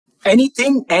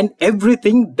Anything and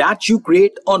everything that you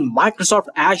create on Microsoft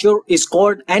Azure is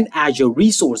called an Azure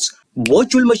resource.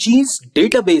 Virtual machines,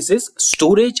 databases,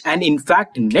 storage, and in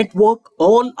fact network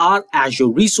all are Azure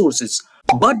resources.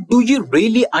 But do you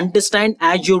really understand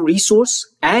Azure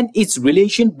resource and its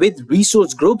relation with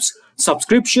resource groups,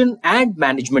 subscription and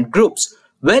management groups?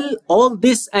 Well, all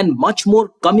this and much more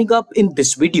coming up in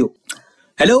this video.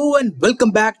 Hello and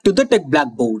welcome back to the Tech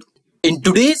Blackboard. In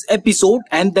today's episode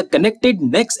and the connected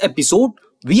next episode,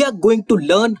 we are going to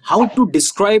learn how to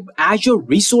describe Azure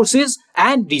resources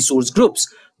and resource groups.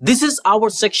 This is our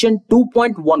section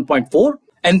 2.1.4,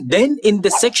 and then in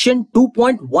the section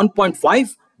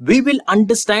 2.1.5, we will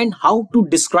understand how to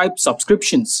describe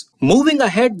subscriptions. Moving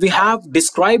ahead, we have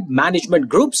describe management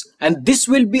groups, and this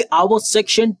will be our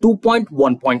section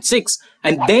 2.1.6.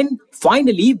 And then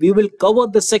finally, we will cover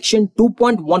the section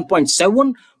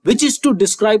 2.1.7, which is to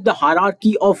describe the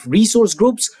hierarchy of resource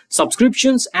groups,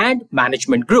 subscriptions, and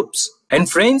management groups. And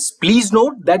friends, please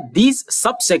note that these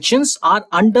subsections are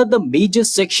under the major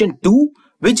section 2,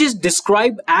 which is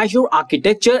describe Azure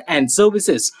architecture and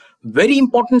services. Very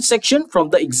important section from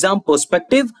the exam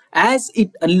perspective, as it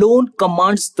alone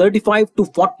commands 35 to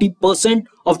 40%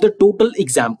 of the total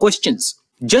exam questions.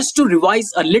 Just to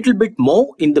revise a little bit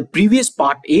more, in the previous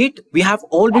part 8, we have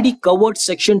already covered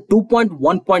section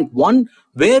 2.1.1,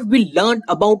 where we learned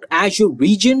about Azure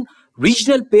region,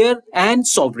 regional pair, and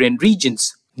sovereign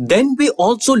regions. Then we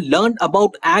also learned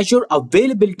about Azure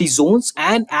availability zones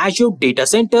and Azure data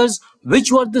centers,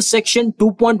 which were the section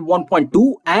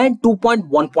 2.1.2 and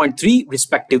 2.1.3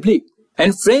 respectively.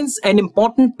 And friends, an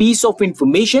important piece of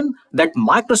information that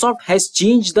Microsoft has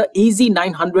changed the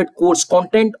AZ-900 course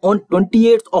content on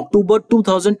 28th October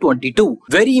 2022.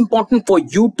 Very important for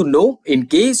you to know. In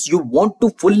case you want to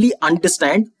fully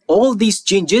understand all these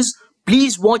changes,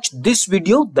 please watch this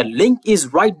video. The link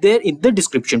is right there in the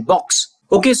description box.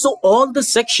 Okay, so all the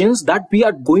sections that we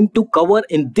are going to cover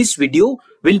in this video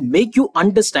will make you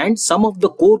understand some of the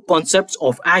core concepts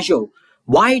of Azure.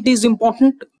 Why it is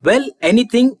important? Well,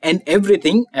 anything and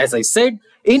everything, as I said,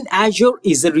 in Azure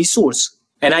is a resource.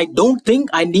 And I don't think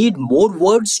I need more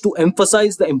words to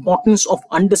emphasize the importance of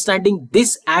understanding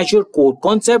this Azure core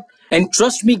concept. And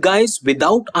trust me guys,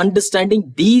 without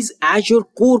understanding these Azure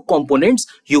core components,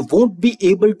 you won't be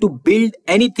able to build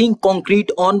anything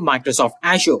concrete on Microsoft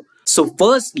Azure. So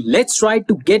first, let's try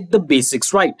to get the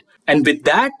basics right. And with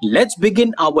that, let's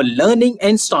begin our learning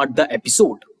and start the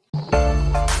episode.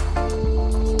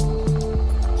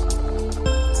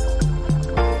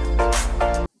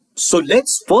 So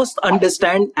let's first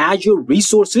understand Azure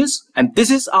resources, and this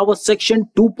is our section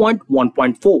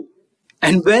 2.1.4.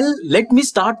 And well, let me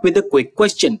start with a quick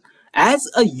question. As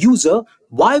a user,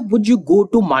 why would you go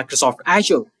to Microsoft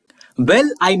Azure? Well,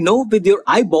 I know with your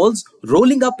eyeballs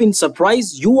rolling up in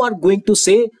surprise, you are going to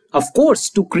say, of course,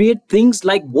 to create things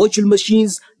like virtual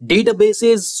machines,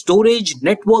 databases, storage,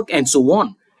 network, and so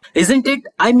on. Isn't it?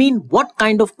 I mean, what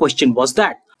kind of question was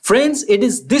that? Friends, it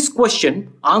is this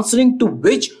question, answering to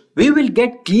which we will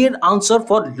get clear answer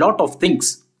for a lot of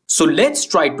things. So let's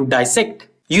try to dissect.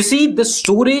 You see, the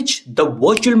storage, the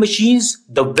virtual machines,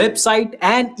 the website,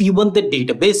 and even the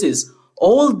databases.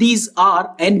 All these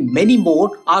are and many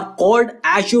more are called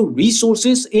Azure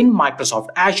resources in Microsoft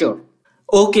Azure.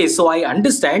 Okay, so I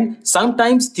understand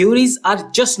sometimes theories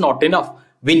are just not enough.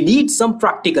 We need some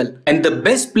practical, and the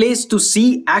best place to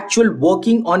see actual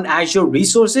working on Azure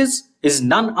resources is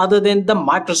none other than the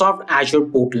Microsoft Azure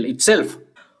portal itself.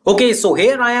 Okay, so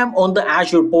here I am on the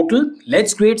Azure portal.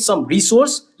 Let's create some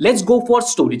resource. Let's go for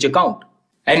storage account.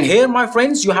 And here, my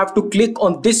friends, you have to click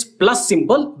on this plus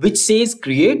symbol which says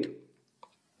create.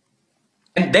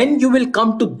 And then you will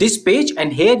come to this page,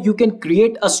 and here you can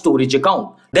create a storage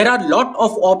account. There are a lot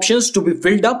of options to be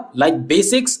filled up like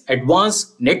basics,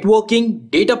 advanced, networking,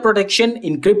 data protection,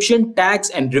 encryption, tags,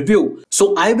 and review.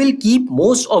 So I will keep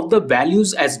most of the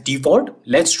values as default.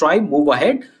 Let's try move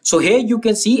ahead. So here you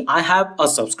can see I have a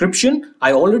subscription.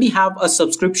 I already have a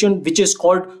subscription which is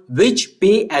called which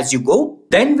pay as you go.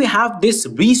 Then we have this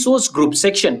resource group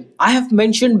section. I have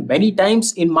mentioned many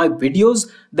times in my videos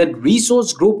that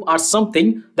resource group are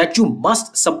something that you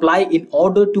must supply in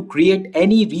order to create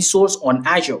any resource on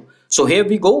Azure. So here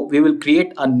we go. We will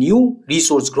create a new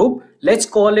resource group. Let's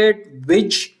call it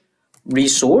which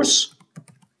resource,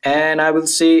 and I will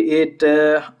say it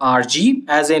RG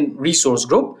as in resource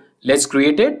group. Let's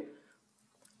create it.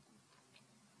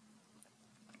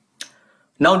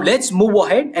 Now let's move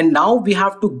ahead, and now we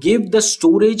have to give the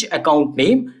storage account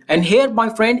name. And here, my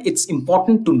friend, it's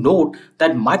important to note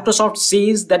that Microsoft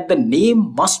says that the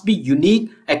name must be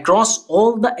unique across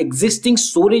all the existing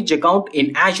storage account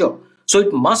in Azure. So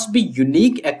it must be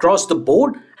unique across the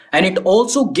board. And it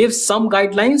also gives some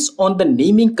guidelines on the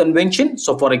naming convention.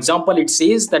 So for example, it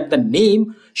says that the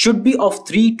name should be of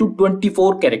 3 to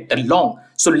 24 character long.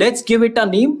 So let's give it a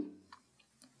name.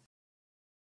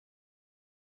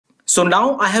 So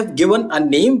now I have given a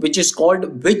name which is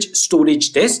called Which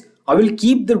Storage Test. I will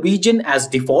keep the region as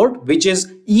default, which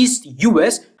is East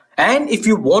US. And if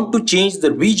you want to change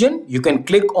the region, you can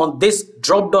click on this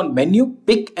drop down menu,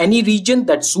 pick any region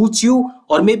that suits you,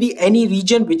 or maybe any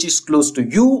region which is close to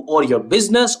you or your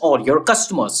business or your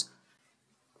customers.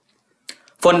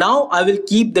 For now, I will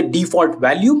keep the default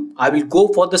value. I will go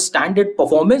for the standard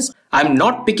performance. I'm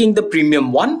not picking the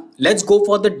premium one. Let's go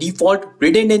for the default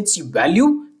redundancy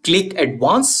value. Click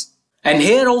advanced. And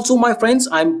here also, my friends,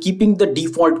 I'm keeping the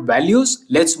default values.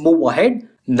 Let's move ahead.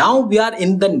 Now we are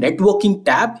in the networking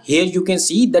tab. Here you can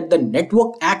see that the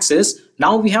network access,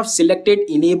 now we have selected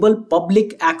enable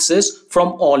public access from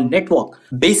all network.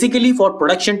 Basically for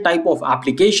production type of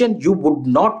application, you would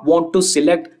not want to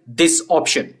select this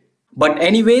option. But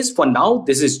anyways, for now,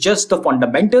 this is just the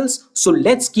fundamentals. So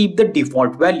let's keep the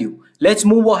default value. Let's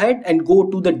move ahead and go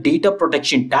to the data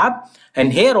protection tab.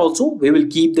 And here also we will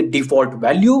keep the default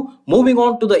value. Moving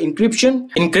on to the encryption.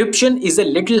 Encryption is a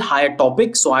little higher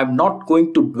topic, so I'm not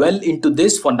going to dwell into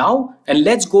this for now. And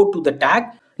let's go to the tag.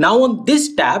 Now on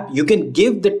this tab, you can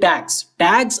give the tags.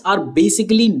 Tags are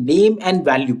basically name and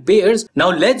value pairs. Now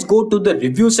let's go to the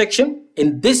review section.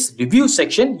 In this review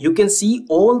section, you can see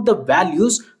all the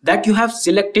values that you have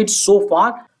selected so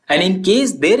far. And in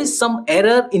case there is some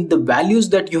error in the values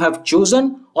that you have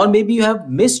chosen, or maybe you have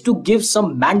missed to give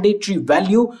some mandatory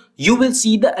value, you will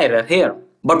see the error here.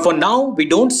 But for now, we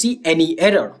don't see any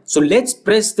error. So let's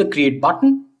press the create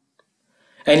button.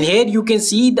 And here you can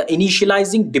see the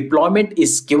initializing deployment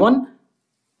is given.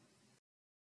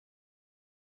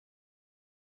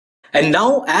 And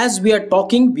now as we are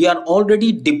talking, we are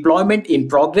already deployment in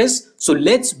progress. So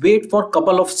let's wait for a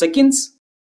couple of seconds.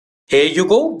 Here you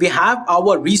go. We have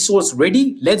our resource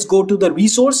ready. Let's go to the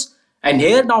resource. And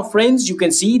here now friends, you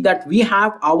can see that we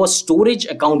have our storage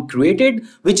account created,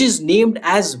 which is named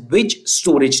as Which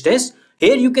Storage Test.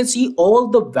 Here you can see all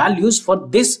the values for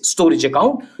this storage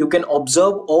account. You can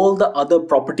observe all the other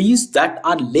properties that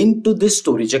are linked to this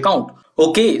storage account.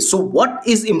 Okay, so what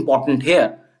is important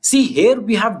here? See, here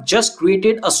we have just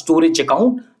created a storage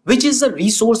account, which is a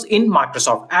resource in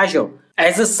Microsoft Azure.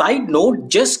 As a side note,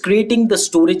 just creating the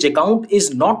storage account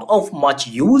is not of much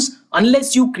use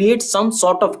unless you create some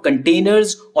sort of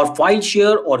containers or file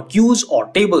share or queues or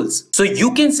tables. So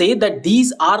you can say that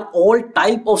these are all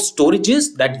type of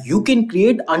storages that you can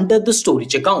create under the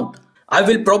storage account. I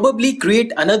will probably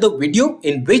create another video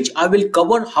in which I will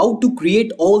cover how to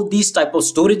create all these type of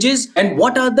storages and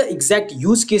what are the exact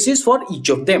use cases for each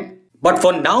of them. But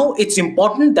for now, it's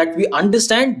important that we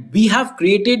understand we have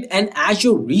created an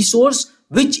Azure resource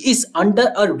which is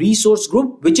under a resource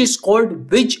group which is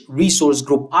called Which Resource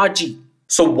Group RG.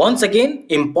 So once again,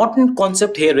 important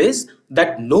concept here is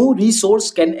that no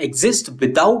resource can exist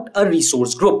without a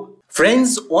resource group.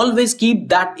 Friends, always keep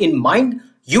that in mind.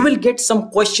 You will get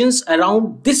some questions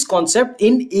around this concept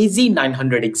in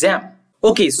AZ-900 exam.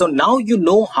 Okay, so now you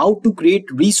know how to create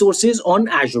resources on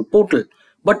Azure portal.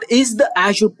 But is the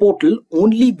Azure portal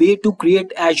only way to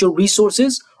create Azure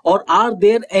resources, or are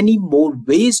there any more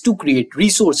ways to create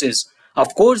resources?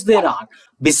 Of course there are.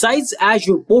 Besides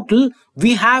Azure portal,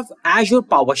 we have Azure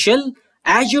PowerShell,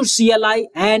 Azure CLI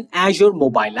and Azure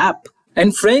mobile app.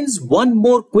 And friends, one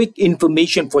more quick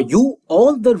information for you.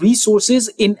 All the resources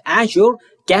in Azure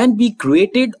can be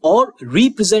created or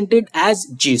represented as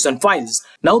JSON files.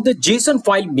 Now the JSON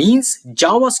file means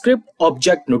JavaScript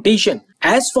object notation.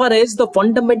 As far as the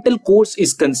fundamental course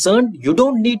is concerned, you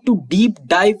don't need to deep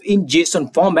dive in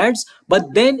JSON formats,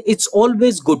 but then it's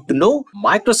always good to know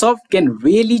Microsoft can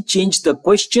really change the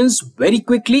questions very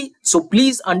quickly. So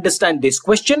please understand this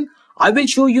question. I will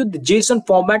show you the JSON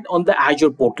format on the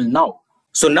Azure portal now.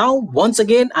 So now once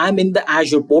again, I'm in the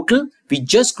Azure portal. We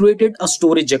just created a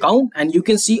storage account and you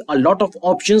can see a lot of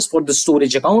options for the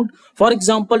storage account. For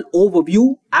example,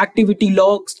 overview, activity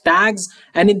logs, tags,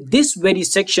 and in this very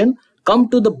section, come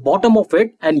to the bottom of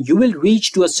it and you will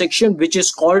reach to a section which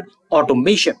is called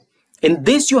automation. In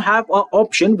this you have an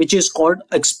option which is called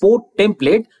export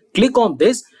template. Click on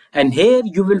this and here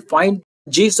you will find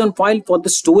JSON file for the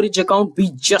storage account we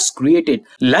just created.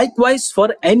 Likewise,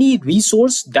 for any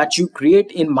resource that you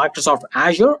create in Microsoft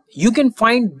Azure, you can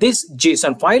find this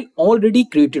JSON file already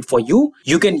created for you.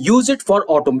 You can use it for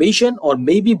automation or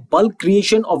maybe bulk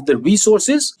creation of the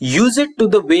resources. Use it to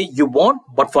the way you want,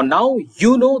 but for now,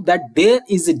 you know that there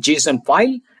is a JSON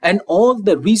file and all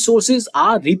the resources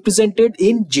are represented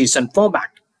in JSON format.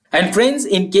 And friends,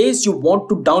 in case you want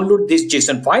to download this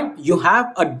JSON file, you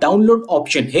have a download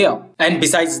option here. And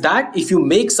besides that, if you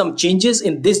make some changes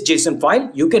in this JSON file,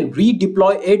 you can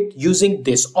redeploy it using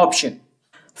this option.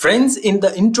 Friends, in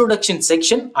the introduction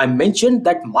section, I mentioned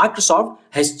that Microsoft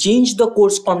has changed the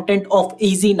course content of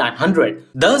AZ-900.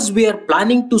 Thus, we are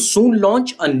planning to soon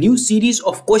launch a new series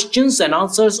of questions and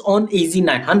answers on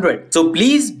AZ-900. So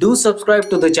please do subscribe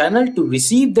to the channel to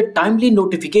receive the timely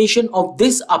notification of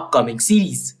this upcoming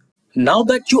series. Now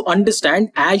that you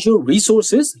understand Azure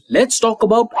resources, let's talk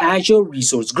about Azure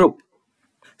Resource Group.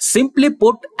 Simply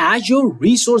put, Azure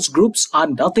Resource Groups are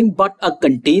nothing but a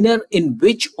container in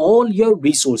which all your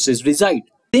resources reside.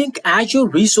 Think Azure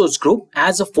Resource Group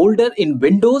as a folder in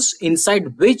Windows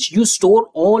inside which you store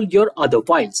all your other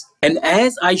files. And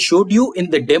as I showed you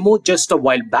in the demo just a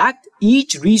while back,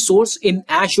 each resource in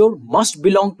Azure must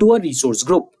belong to a resource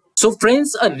group. So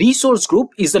friends, a resource group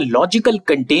is a logical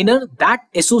container that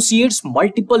associates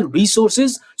multiple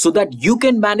resources so that you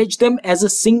can manage them as a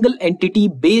single entity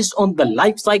based on the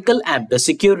life cycle and the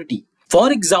security.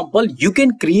 For example, you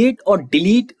can create or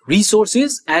delete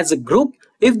resources as a group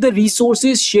if the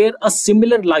resources share a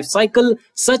similar life cycle,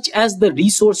 such as the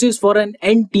resources for an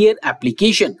end-tier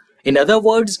application. In other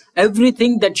words,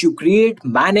 everything that you create,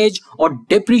 manage, or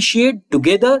depreciate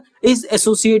together is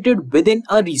associated within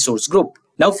a resource group.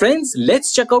 Now friends,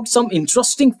 let's check out some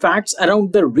interesting facts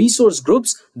around the resource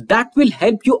groups that will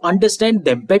help you understand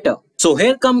them better. So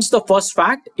here comes the first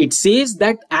fact. It says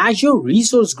that Azure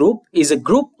Resource Group is a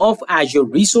group of Azure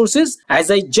resources. As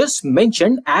I just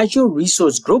mentioned, Azure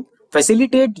Resource Group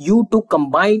facilitate you to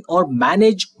combine or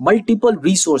manage multiple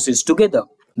resources together.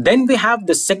 Then we have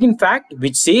the second fact,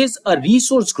 which says a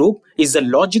resource group is a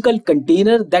logical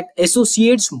container that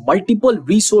associates multiple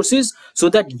resources so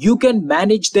that you can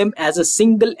manage them as a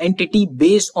single entity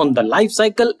based on the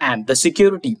lifecycle and the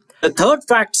security. The third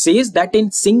fact says that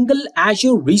in single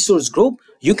Azure Resource Group,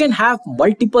 you can have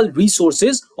multiple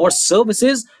resources or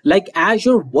services like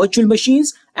Azure Virtual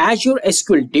Machines, Azure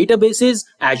SQL Databases,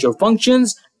 Azure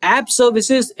Functions, App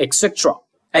Services, etc.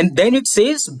 And then it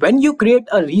says when you create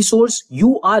a resource,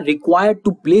 you are required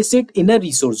to place it in a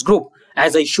resource group.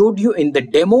 As I showed you in the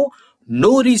demo,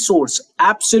 no resource,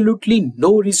 absolutely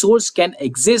no resource can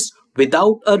exist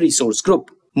without a resource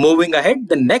group. Moving ahead,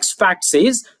 the next fact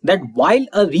says that while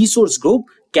a resource group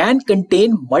can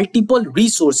contain multiple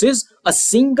resources, a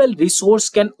single resource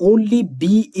can only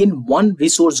be in one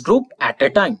resource group at a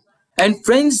time. And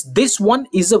friends, this one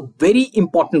is a very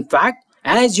important fact,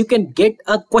 as you can get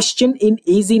a question in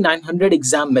AZ-900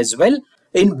 exam as well,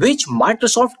 in which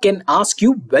Microsoft can ask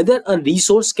you whether a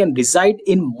resource can reside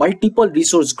in multiple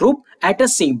resource group at the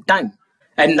same time.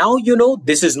 And now you know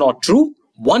this is not true.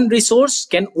 One resource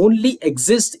can only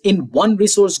exist in one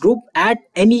resource group at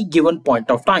any given point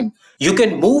of time. You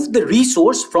can move the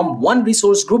resource from one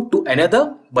resource group to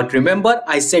another, but remember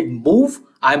I said move,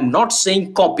 I'm not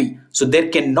saying copy. So there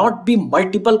cannot be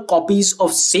multiple copies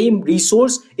of same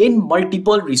resource in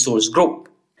multiple resource group.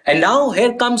 And now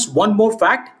here comes one more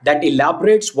fact that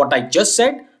elaborates what I just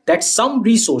said, that some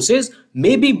resources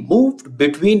may be moved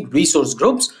between resource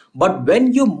groups, but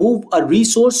when you move a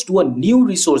resource to a new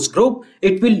resource group,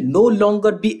 it will no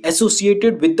longer be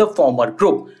associated with the former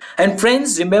group. And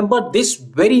friends, remember this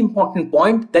very important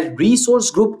point, that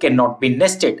resource group cannot be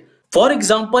nested. For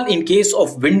example, in case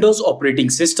of Windows operating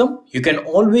system, you can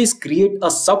always create a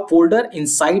subfolder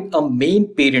inside a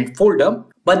main parent folder,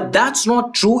 but that's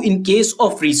not true in case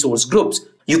of resource groups.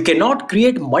 You cannot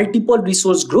create multiple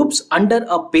resource groups under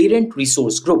a parent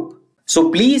resource group. So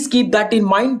please keep that in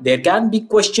mind. There can be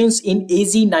questions in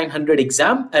AZ-900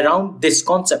 exam around this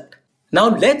concept. Now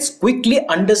let's quickly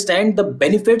understand the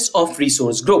benefits of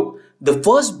resource group. The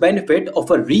first benefit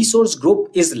of a resource group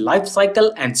is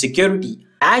lifecycle and security.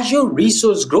 Azure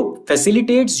Resource Group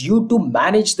facilitates you to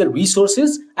manage the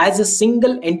resources as a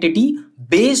single entity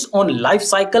based on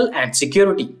lifecycle and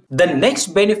security. The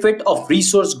next benefit of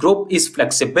resource group is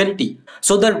flexibility.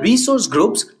 So the resource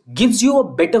groups gives you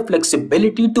a better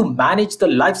flexibility to manage the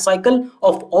lifecycle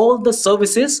of all the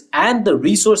services and the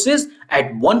resources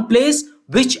at one place,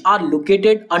 which are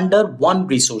located under one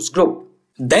resource group.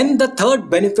 Then the third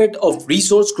benefit of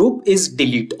resource group is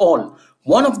delete all,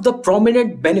 one of the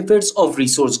prominent benefits of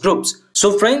resource groups.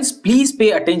 So friends, please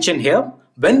pay attention here.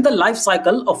 When the life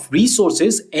cycle of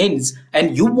resources ends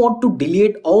and you want to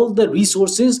delete all the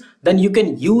resources, then you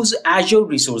can use Azure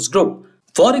Resource Group.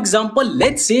 For example,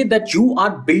 let's say that you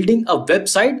are building a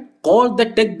website called the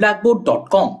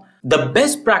The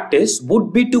best practice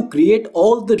would be to create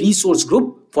all the resource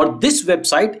group for this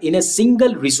website in a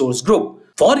single resource group.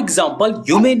 For example,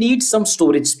 you may need some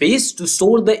storage space to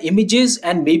store the images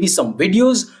and maybe some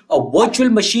videos, a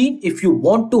virtual machine if you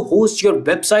want to host your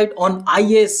website on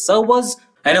IaaS servers,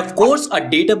 and of course a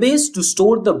database to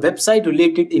store the website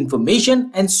related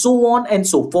information, and so on and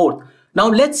so forth. Now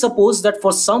let's suppose that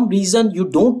for some reason you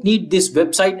don't need this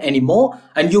website anymore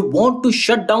and you want to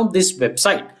shut down this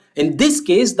website. In this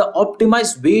case, the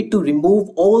optimized way to remove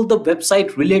all the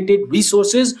website related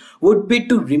resources would be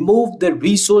to remove the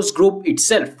resource group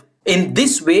itself. In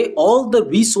this way, all the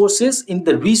resources in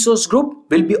the resource group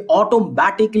will be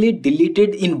automatically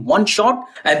deleted in one shot,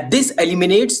 and this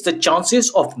eliminates the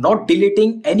chances of not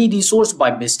deleting any resource by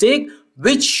mistake,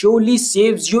 which surely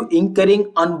saves you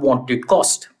incurring unwanted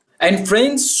cost. And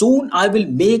friends, soon I will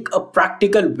make a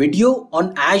practical video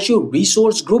on Azure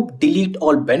Resource Group Delete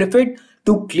All benefit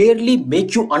to clearly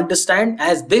make you understand,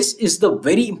 as this is the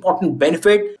very important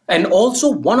benefit and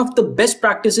also one of the best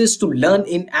practices to learn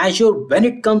in Azure when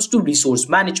it comes to resource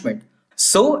management.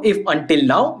 So if until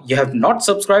now you have not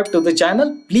subscribed to the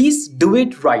channel, please do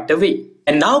it right away.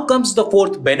 And now comes the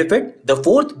fourth benefit. The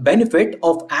fourth benefit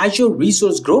of Azure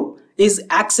Resource Group is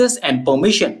access and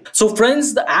permission. So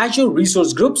friends, the Azure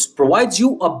Resource Groups provides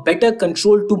you a better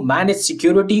control to manage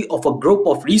security of a group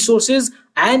of resources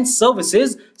and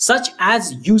services such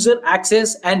as user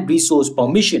access and resource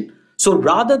permission. So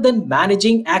rather than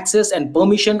managing access and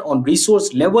permission on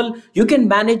resource level, you can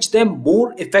manage them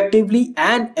more effectively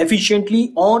and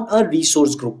efficiently on a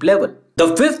resource group level.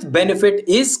 The fifth benefit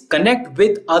is connect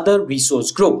with other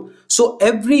resource group. So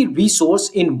every resource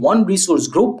in one resource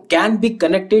group can be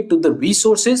connected to the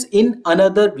resources in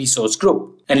another resource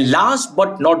group. And last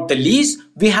but not the least,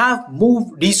 we have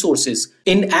move resources.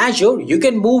 In Azure, you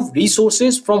can move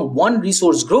resources from one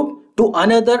resource group to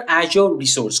another Azure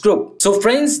resource group. So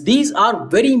friends, these are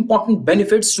very important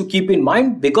benefits to keep in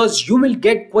mind because you will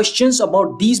get questions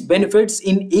about these benefits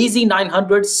in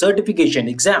AZ-900 certification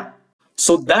exam.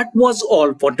 So that was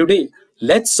all for today.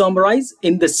 Let's summarize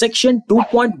in the section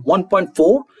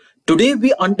 2.1.4. Today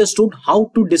we understood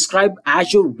how to describe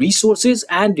Azure resources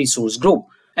and resource group.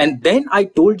 And then I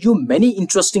told you many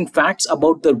interesting facts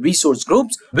about the resource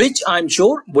groups, which I'm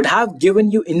sure would have given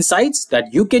you insights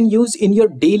that you can use in your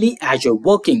daily Azure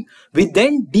working. We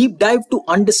then deep dive to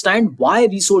understand why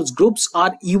resource groups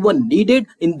are even needed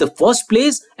in the first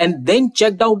place, and then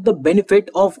checked out the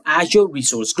benefit of Azure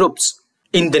resource groups.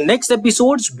 In the next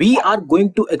episodes, we are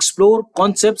going to explore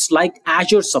concepts like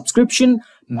Azure subscription,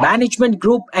 management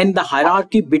group, and the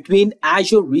hierarchy between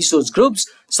Azure resource groups,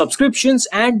 subscriptions,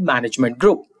 and management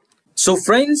group. So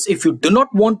friends, if you do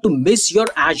not want to miss your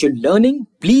Azure learning,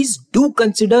 please do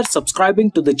consider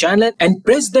subscribing to the channel and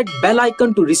press that bell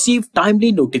icon to receive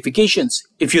timely notifications.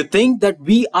 If you think that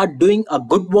we are doing a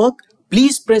good work,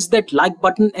 please press that like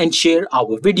button and share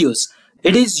our videos.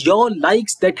 It is your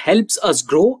likes that helps us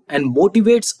grow and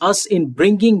motivates us in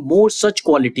bringing more such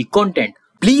quality content.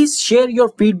 Please share your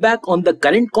feedback on the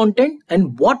current content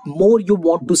and what more you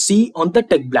want to see on the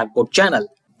Tech Blackboard channel.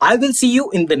 I will see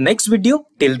you in the next video.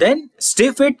 Till then,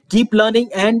 stay fit, keep learning,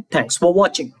 and thanks for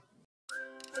watching.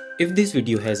 If this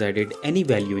video has added any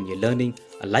value in your learning,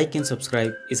 a like and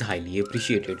subscribe is highly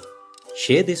appreciated.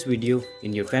 Share this video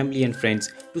in your family and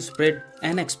friends to spread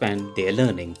and expand their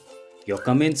learning. Your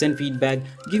comments and feedback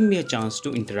give me a chance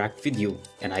to interact with you,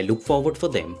 and I look forward for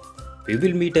them. We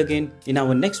will meet again in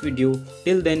our next video.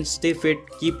 Till then, stay fit,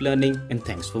 keep learning, and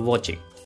thanks for watching.